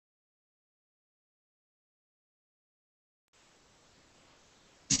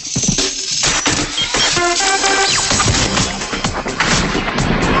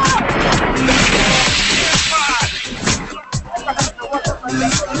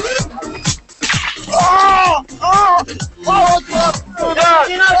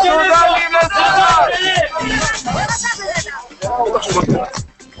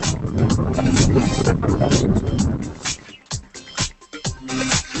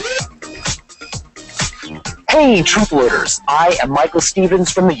Hey, Truthloaders! I am Michael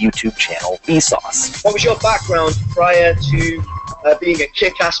Stevens from the YouTube channel Vsauce. What was your background prior to being a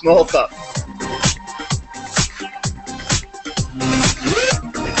kick-ass morpher?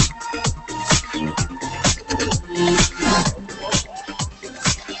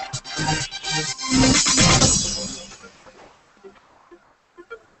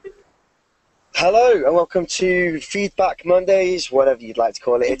 Hello and welcome to Feedback Mondays, whatever you'd like to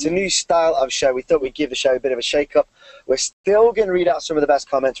call it. It's a new style of show. We thought we'd give the show a bit of a shake-up. We're still going to read out some of the best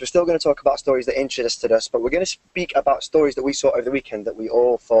comments. We're still going to talk about stories that interested us, but we're going to speak about stories that we saw over the weekend that we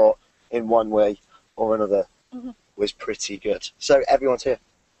all thought, in one way or another, was pretty good. So everyone's here.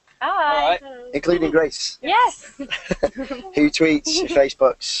 Hi. Including Grace. Yes. Who tweets,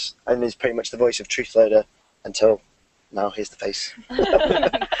 Facebooks, and is pretty much the voice of Truthloader until now. Here's the face.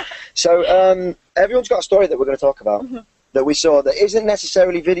 So everyone's got a story that we're going to talk about that we saw that isn't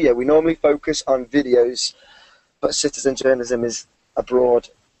necessarily video. We normally focus on videos, but citizen journalism is a broad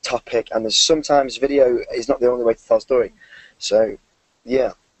topic, and there's sometimes video is not the only way to tell a story. So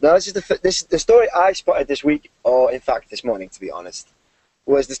yeah, now this is the story I spotted this week, or in fact this morning, to be honest,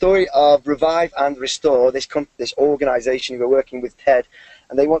 was the story of Revive and Restore, this organisation who are working with TED,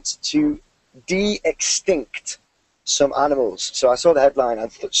 and they want to de-extinct some animals. So I saw the headline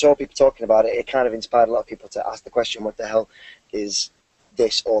and saw people talking about it. It kind of inspired a lot of people to ask the question, what the hell is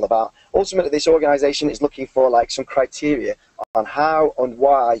this all about? Ultimately, this organisation is looking for like some criteria on how and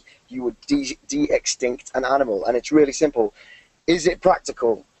why you would de-extinct an animal, and it's really simple. Is it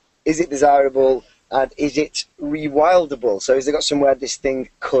practical? Is it desirable? And is it rewildable? So has it got somewhere this thing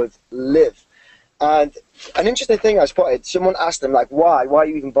could live? And an interesting thing I spotted, someone asked them, like, why are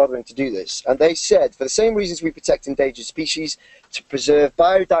you even bothering to do this? And they said, for the same reasons we protect endangered species, to preserve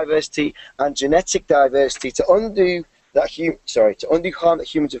biodiversity and genetic diversity, to undo harm that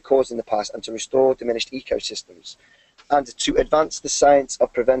humans have caused in the past, and to restore diminished ecosystems, and to advance the science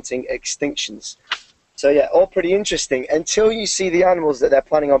of preventing extinctions. So yeah, all pretty interesting, until you see the animals that they're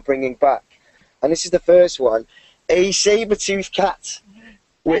planning on bringing back. And this is the first one, a saber-toothed cat.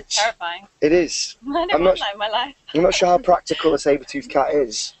 Which terrifying. It is. I don't want that in my life. I'm not sure how practical a saber-toothed cat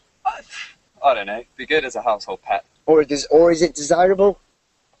is. I don't know. Be good as a household pet. Or is it desirable?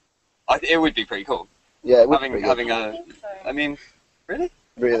 It would be pretty cool. Yeah, it would having be pretty cool. I think so. I mean, really?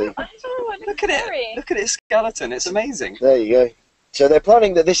 Really? Look at it. Look at its skeleton. It's amazing. There you go. So they're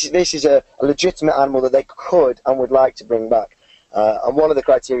planning that this is a legitimate animal that they could and would like to bring back. And one of the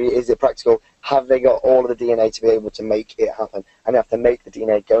criteria is it practical. Have they got all of the DNA to be able to make it happen? And they have to make the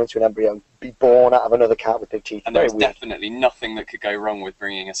DNA go into an embryo and be born out of another cat with big teeth. And there's definitely nothing that could go wrong with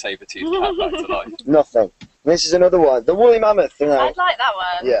bringing a saber-toothed cat back to life. Nothing. This is another one. The woolly mammoth. You know. I'd like that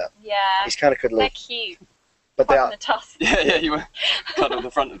one. Yeah. Yeah. It's kind of cuddly. They're cute. But they are. The tusk. Yeah, you were cut on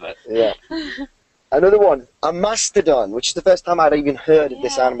the front of it. Yeah. Another one, a mastodon, which is the first time I'd even heard of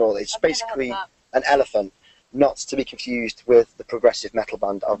this animal. It's basically an elephant, not to be confused with the progressive metal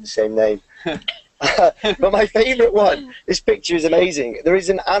band of the same name. But my favourite one, this picture is amazing. There is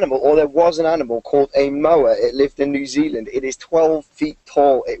an animal, or there was an animal called a moa. It lived in New Zealand. It is 12 feet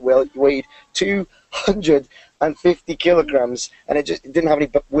tall. It weighed 250 kilograms, and it didn't have any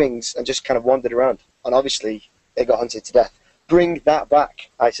wings and just kind of wandered around. And obviously, it got hunted to death. Bring that back,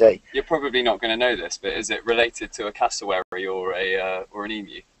 I say. You're probably not going to know this, but is it related to a cassowary or an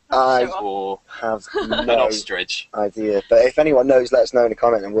emu? I have an no ostrich idea. But if anyone knows, let us know in a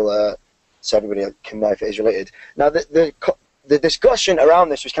comment, and we'll so everybody can know if it is related. Now, the discussion around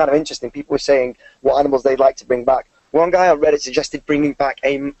this was kind of interesting. People were saying what animals they'd like to bring back. One guy on Reddit suggested bringing back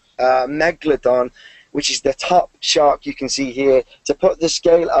a megalodon, which is the top shark you can see here. To put the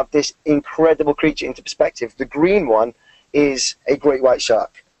scale of this incredible creature into perspective, the green one is a great white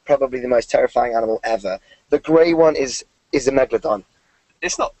shark, probably the most terrifying animal ever. The grey one is a megalodon.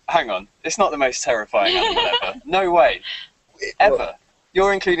 It's not. Hang on. It's not the most terrifying animal ever. No way. Ever. Well,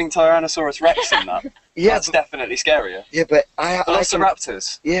 you're including Tyrannosaurus Rex in that. Yeah, that's definitely scarier. Yeah, but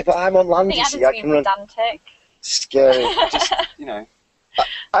Velociraptors. Yeah, but I'm on land. You see, I can run. Pedantic. Scary. Just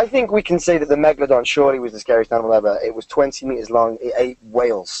I think we can say that the megalodon surely was the scariest animal ever. It was 20 meters long. It ate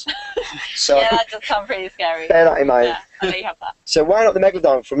whales. So yeah, that does sound pretty scary. Bear that in mind. Yeah, I know you have that. So why not the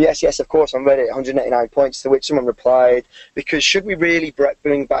megalodon? From yes, of course, on Reddit, 189 points, to which someone replied, because should we really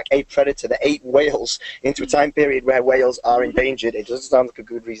bring back a predator that ate whales into a time period where whales are endangered? It doesn't sound like a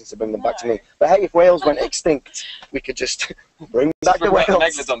good reason to bring them back to me. But hey, if whales went extinct, we could just bring back the whales.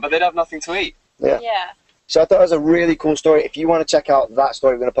 Megalodon, but they'd have nothing to eat. Yeah. So I thought it was a really cool story. If you want to check out that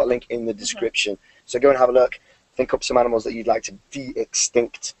story, we're going to put a link in the description. So go and have a look. Think up some animals that you'd like to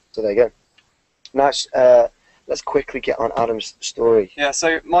de-extinct. So there you go. Now, let's quickly get on Adam's story. Yeah,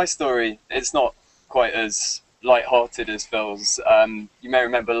 so my story, it's not quite as light-hearted as Phil's. You may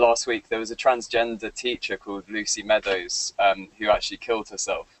remember last week there was a transgender teacher called Lucy Meadows who actually killed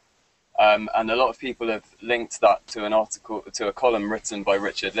herself. And a lot of people have linked that to an article, to a column written by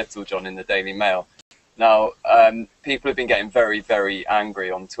Richard Littlejohn in the Daily Mail. Now, people have been getting very, very angry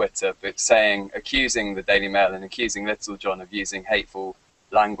on Twitter, but accusing the Daily Mail and accusing Littlejohn of using hateful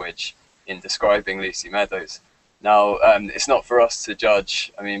language in describing Lucy Meadows. Now, it's not for us to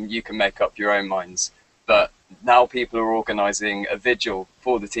judge. I mean, you can make up your own minds. But now people are organising a vigil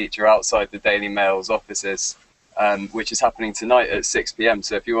for the teacher outside the Daily Mail's offices, which is happening tonight at 6 p.m.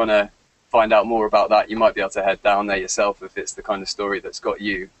 So if you want to find out more about that, you might be able to head down there yourself if it's the kind of story that's got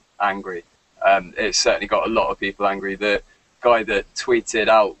you angry. It's certainly got a lot of people angry. The guy that tweeted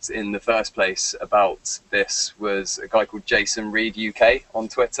out in the first place about this was a guy called Jason Reed UK on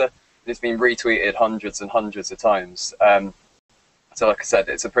Twitter. It's been retweeted hundreds and hundreds of times. So like I said,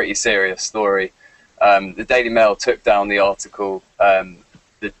 it's a pretty serious story. The Daily Mail took down the article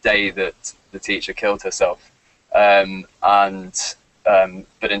the day that the teacher killed herself. But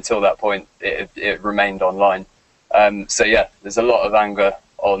until that point, it remained online. So yeah, there's a lot of anger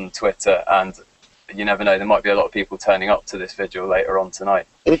on Twitter, and you never know, there might be a lot of people turning up to this vigil later on tonight.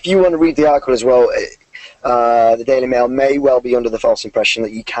 If you want to read the article as well, the Daily Mail may well be under the false impression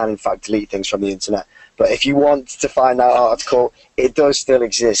that you can in fact delete things from the internet. But if you want to find that article, it does still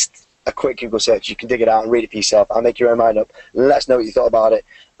exist. A quick Google search, you can dig it out and read it for yourself. I'll make your own mind up. Let us know what you thought about it.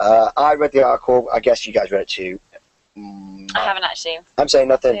 I read the article. I guess you guys read it too. I haven't actually. I'm saying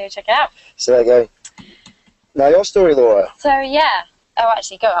nothing. So check it out. So there you go. Now your story, Laura. So yeah. Oh,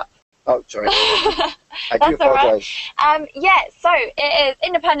 actually, go up. Oh, sorry. I do That's apologise. all right. Yeah, so it is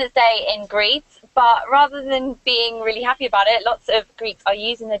Independence Day in Greece, but rather than being really happy about it, lots of Greeks are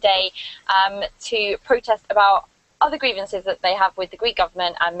using the day to protest about other grievances that they have with the Greek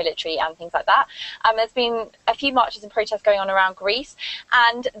government and military and things like that. There's been a few marches and protests going on around Greece,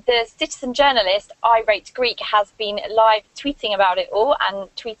 and the citizen journalist I Rate Greek has been live tweeting about it all and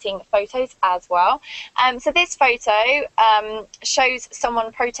tweeting photos as well. So this photo shows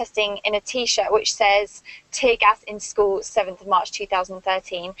someone protesting in a t-shirt which says "Tear gas in school, 7th of March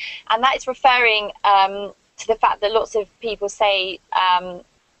 2013", and that is referring to the fact that lots of people say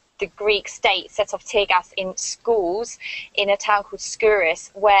the Greek state set off tear gas in schools in a town called Skouras,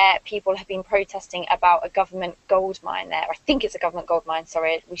 where people have been protesting about a government gold mine there. I think it's a government gold mine,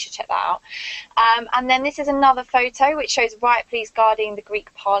 sorry, we should check that out. And then this is another photo which shows riot police guarding the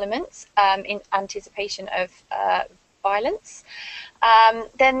Greek parliament in anticipation of violence.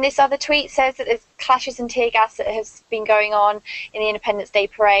 Then this other tweet says that there's clashes and tear gas that has been going on in the Independence Day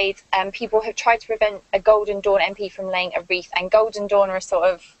parade. People have tried to prevent a Golden Dawn MP from laying a wreath, and Golden Dawn are a sort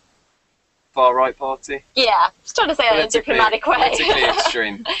of Far-right party? Yeah, just trying to say that in a diplomatic way. Politically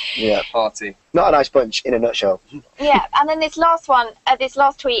extreme party. Not a nice bunch in a nutshell. Yeah, and then this last one, this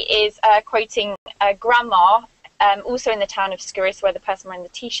last tweet is quoting grandma, also in the town of Skouras, where the person wearing the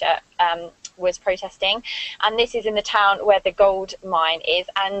t-shirt was protesting, and this is in the town where the gold mine is,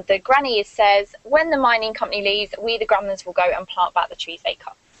 and the granny says, "When the mining company leaves, we the grandmas will go and plant back the trees they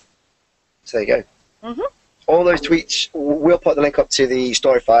cut." So there you go. All those tweets, we'll put the link up to the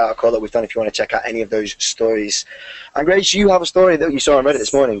Storyfy article that we've done if you want to check out any of those stories. And Grace, you have a story that you saw on Reddit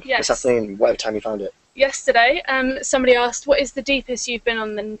this morning, this afternoon, whatever time you found it. Yesterday, somebody asked, what is the deepest you've been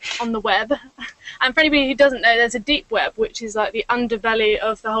on the web? And for anybody who doesn't know, there's a deep web, which is like the underbelly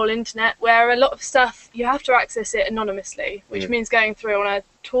of the whole internet, where a lot of stuff, you have to access it anonymously, which means going through on a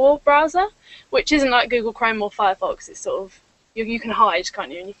Tor browser, which isn't like Google Chrome or Firefox. It's sort of, you can hide, can't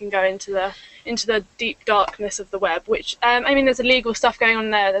you? And you can go into the deep darkness of the web, which, I mean, there's illegal stuff going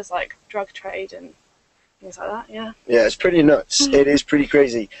on there. There's like drug trade and things like that, yeah. Yeah, it's pretty nuts. It is pretty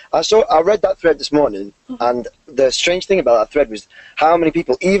crazy. I read that thread this morning, and the strange thing about that thread was how many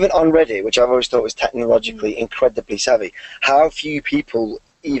people, even on Reddit, which I've always thought was technologically incredibly savvy, how few people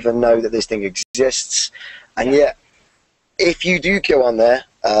even know that this thing exists. And yet, if you do go on there,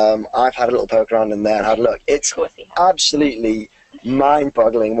 I've had a little poke around in there and had a look. It's absolutely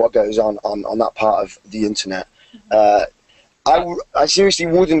mind-boggling what goes on that part of the internet. I seriously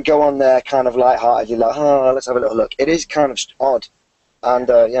wouldn't go on there kind of light-heartedly, like, oh, let's have a little look. It is kind of odd, and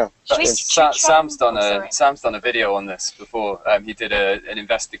yeah. Sam's done a video on this before. He did an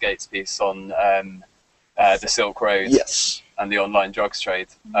investigates piece on the Silk Road and the online drugs trade,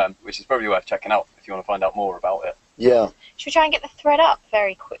 which is probably worth checking out if you want to find out more about it. Yeah. Should we try and get the thread up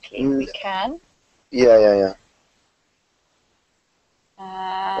very quickly if we can? Yeah.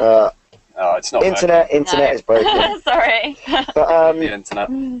 Oh, it's not internet no. is broken. Sorry. But the internet.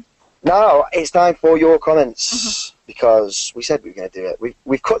 Now it's time for your comments, because we said we were going to do it.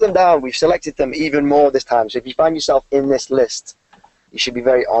 We've cut them down. We've selected them even more this time. So if you find yourself in this list, you should be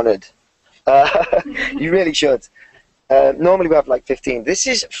very honoured. You really should. Normally we have like 15. This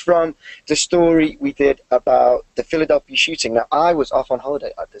is from the story we did about the Philadelphia shooting. Now, I was off on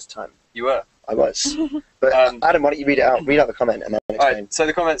holiday at this time. You were? I was. But Adam, why don't you read it out? Read out the comment and then explain. Right, so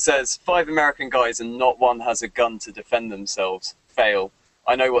the comment says, 5 American guys and not one has a gun to defend themselves. Fail.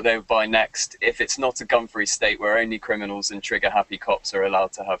 I know what they would buy next. If it's not a gun-free state where only criminals and trigger-happy cops are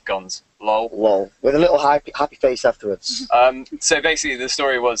allowed to have guns. Lol. Lol. With a little happy face afterwards. So basically the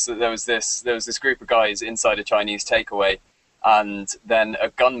story was that there was this group of guys inside a Chinese takeaway, and then a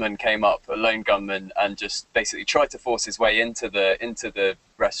gunman came up, a lone gunman, and just basically tried to force his way into the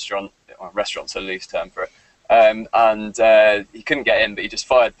restaurant. Well, restaurant's a loose term for it. And he couldn't get in, but he just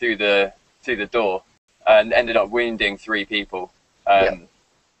fired through the door and ended up wounding 3 people.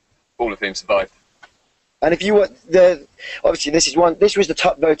 All of whom survived. And if you were obviously this was the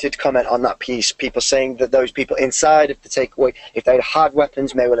top voted comment on that piece. People saying that those people inside of the takeaway, if they had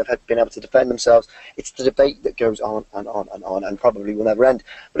weapons, may well have been able to defend themselves. It's the debate that goes on and on and on, and probably will never end.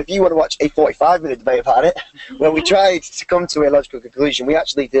 But if you want to watch a 45-minute debate about it, where we tried to come to a logical conclusion, we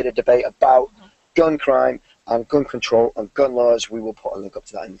actually did a debate about gun crime and gun control and gun laws. We will put a link up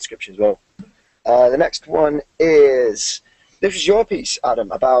to that in the description as well. The next one is. This was your piece,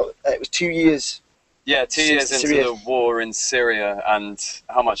 Adam, about, it was 2 years... Yeah, 2 years into the war in Syria and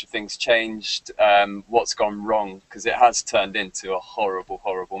how much of things changed, what's gone wrong, because it has turned into a horrible,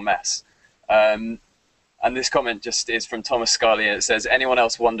 horrible mess. And this comment just is from Thomas Scalia. It says, anyone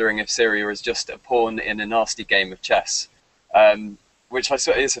else wondering if Syria is just a pawn in a nasty game of chess? Which I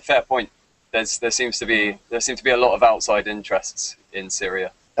swear is a fair point. There seems to be a lot of outside interests in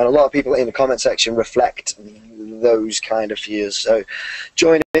Syria. And a lot of people in the comment section reflect those kind of fears. So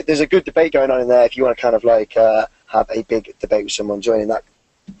join it. There's a good debate going on in there if you want to kind of like have a big debate with someone. Join in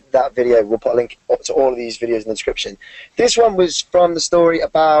that video. We'll put a link to all of these videos in the description. This one was from the story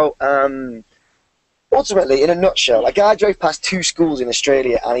about, ultimately, in a nutshell, a guy drove past 2 schools in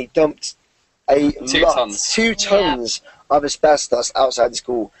Australia and he dumped 2 tons of asbestos outside the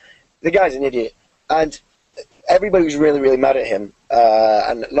school. The guy's an idiot. And everybody was really, really mad at him,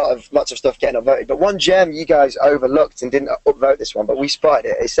 and lots of stuff getting upvoted. But one gem you guys overlooked and didn't upvote this one, but we spotted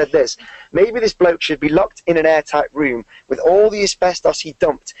it. It said this: maybe this bloke should be locked in an airtight room with all the asbestos he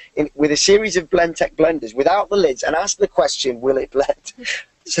dumped with a series of Blendtec blenders without the lids, and ask the question, will it blend?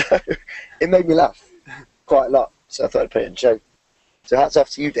 So it made me laugh quite a lot. So I thought I'd put it in a joke. So hats off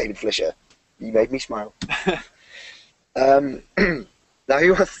to you, David Flisher. You made me smile. Now,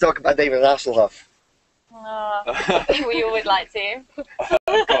 who wants to talk about David Hasselhoff? We would like to.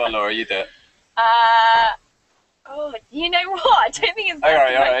 Go on, Laura, you do it. Oh, you know what? I don't think it's. All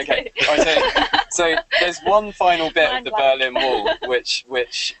right, okay. So there's one final bit of the Berlin Wall,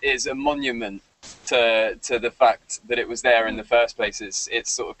 which is a monument to the fact that it was there in the first place. It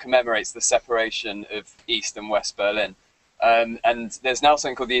sort of commemorates the separation of East and West Berlin. And there's now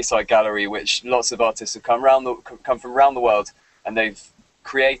something called the East Side Gallery, which lots of artists have come from around the world, and they've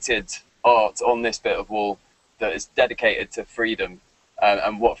created art on this bit of wall that is dedicated to freedom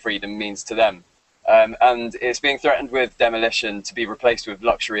and what freedom means to them. And it's being threatened with demolition to be replaced with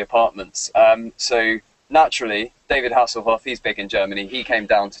luxury apartments. So naturally, David Hasselhoff, he's big in Germany, he came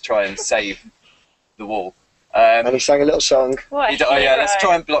down to try and save the wall. And he sang a little song. Oh yeah, let's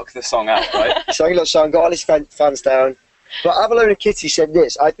try and block the song out, right? He sang a little song, got all his fans down. But Avalon Kitty said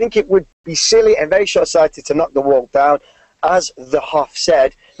this: I think it would be silly and very short-sighted to knock the wall down. As the Hoff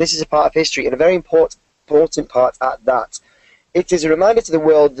said, this is a part of history, and a very important part at that. It is a reminder to the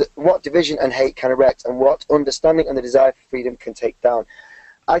world that what division and hate can erect, and what understanding and the desire for freedom can take down.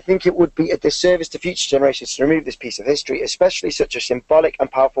 I think it would be a disservice to future generations to remove this piece of history, especially such a symbolic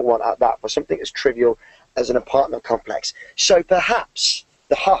and powerful one at that, for something as trivial as an apartment complex. So perhaps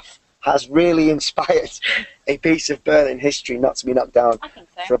the Hoff has really inspired a piece of Berlin history not to be knocked down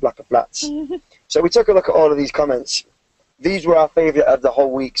for a block of flats. So we took a look at all of these comments. These were our favourite of the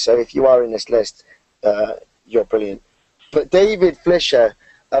whole week, so if you are in this list, you're brilliant. But David Flisher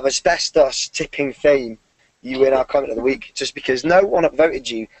of asbestos tipping fame, you win our comment of the week, just because no one upvoted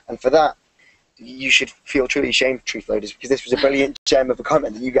you, and for that, you should feel truly ashamed, Truthloaders, because this was a brilliant gem of a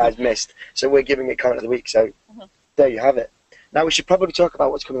comment that you guys missed. So we're giving it comment of the week, so there you have it. Now we should probably talk about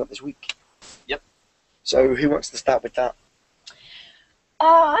what's coming up this week. Yep. So who wants to start with that?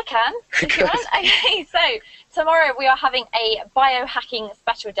 Oh, I can. If you want. Okay, so tomorrow we are having a biohacking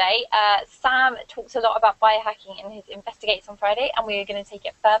special day. Sam talks a lot about biohacking in his Investigates on Friday, and we are going to take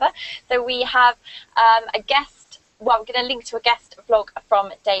it further. So we have a guest well, we're going to link to a guest vlog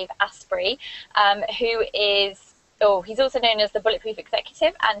from Dave Asprey, who is, he's also known as the Bulletproof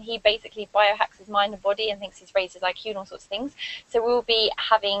Executive, and he basically biohacks his mind and body and thinks he's raised his IQ and all sorts of things. So he will be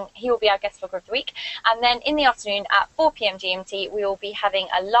our guest vlogger of the week. And then in the afternoon at 4 p.m. GMT, we will be having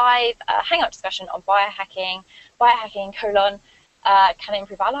a live hangout discussion on biohacking, can it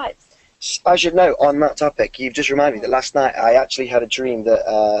improve our lives? I should note on that topic, you've just reminded me that last night I actually had a dream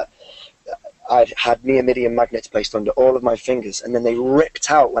that I'd had neodymium magnets placed under all of my fingers, and then they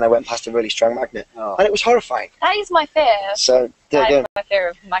ripped out when I went past a really strong magnet. Oh. And it was horrifying. That is my fear. So, that is my fear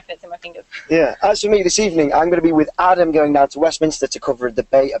of magnets in my fingers. Yeah. As for me, this evening, I'm going to be with Adam going down to Westminster to cover a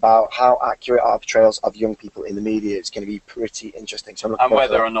debate about how accurate are portrayals of young people in the media. It's going to be pretty interesting. So and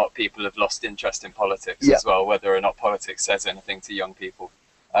whether or not people have lost interest in politics as well, whether or not politics says anything to young people.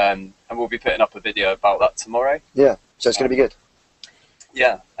 And we'll be putting up a video about that tomorrow. Yeah, so it's going to be good.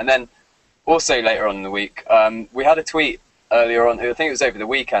 Yeah, and then also later on in the week, we had a tweet earlier on, I think it was over the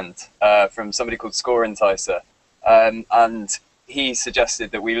weekend, from somebody called Score Enticer, and he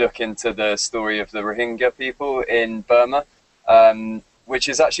suggested that we look into the story of the Rohingya people in Burma, which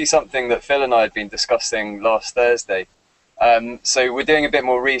is actually something that Phil and I had been discussing last Thursday. So we're doing a bit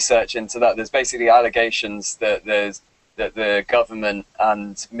more research into that. There's basically allegations that the government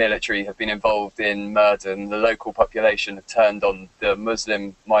and military have been involved in murder, and the local population have turned on the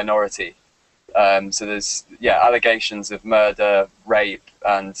Muslim minority. So there's allegations of murder, rape,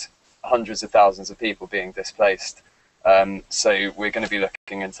 and hundreds of thousands of people being displaced. So we're going to be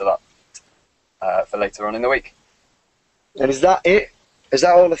looking into that for later on in the week. And is that it? Is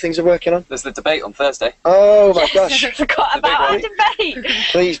that all the things we're working on? There's the debate on Thursday. Oh my gosh! I forgot about our debate.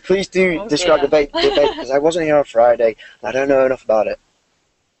 Please do describe the debate, because I wasn't here on Friday and I don't know enough about it.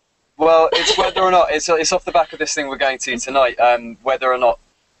 Well, it's whether or not it's off the back of this thing we're going to tonight. Whether or not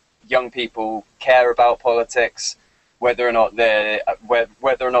young people care about politics, whether or not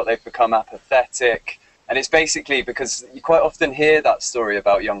they've become apathetic, and it's basically because you quite often hear that story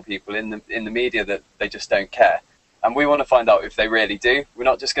about young people in the media that they just don't care. And we want to find out if they really do. We're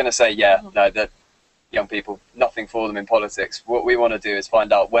not just going to say, that young people, nothing for them in politics. What we want to do is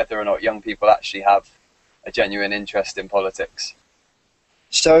find out whether or not young people actually have a genuine interest in politics.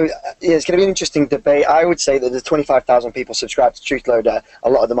 So, it's going to be an interesting debate. I would say that there's 25,000 people subscribed to Truthloader. A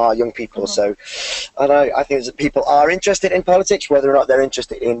lot of them are young people. So, I think that people are interested in politics, whether or not they're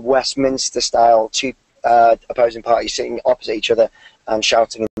interested in Westminster-style, two opposing parties sitting opposite each other and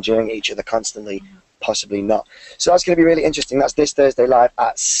shouting and jeering at each other constantly. Possibly not. So that's going to be really interesting. That's this Thursday live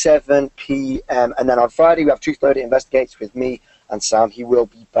at 7 p.m. And then on Friday we have Truthloader Investigates with me and Sam. He will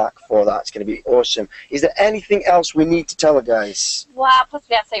be back for that. It's going to be awesome. Is there anything else we need to tell the guys? Well,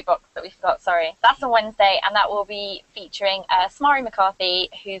 possibly our soapbox that we forgot, sorry. That's on Wednesday, and that will be featuring Smari McCarthy,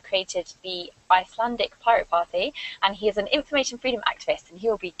 who created the Icelandic Pirate Party, and he is an information freedom activist, and he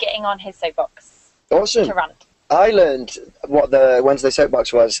will be getting on his soapbox Awesome. to rant. I learned what the Wednesday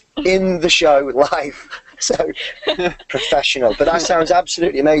soapbox was in the show live, so professional. But that sounds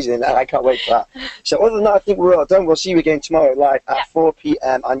absolutely amazing, and I can't wait for that. So other than that, I think we're all done. We'll see you again tomorrow live at 4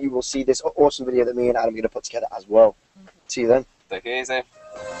 p.m. and you will see this awesome video that me and Adam are going to put together as well. See you then. Take it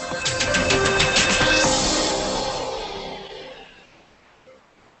easy.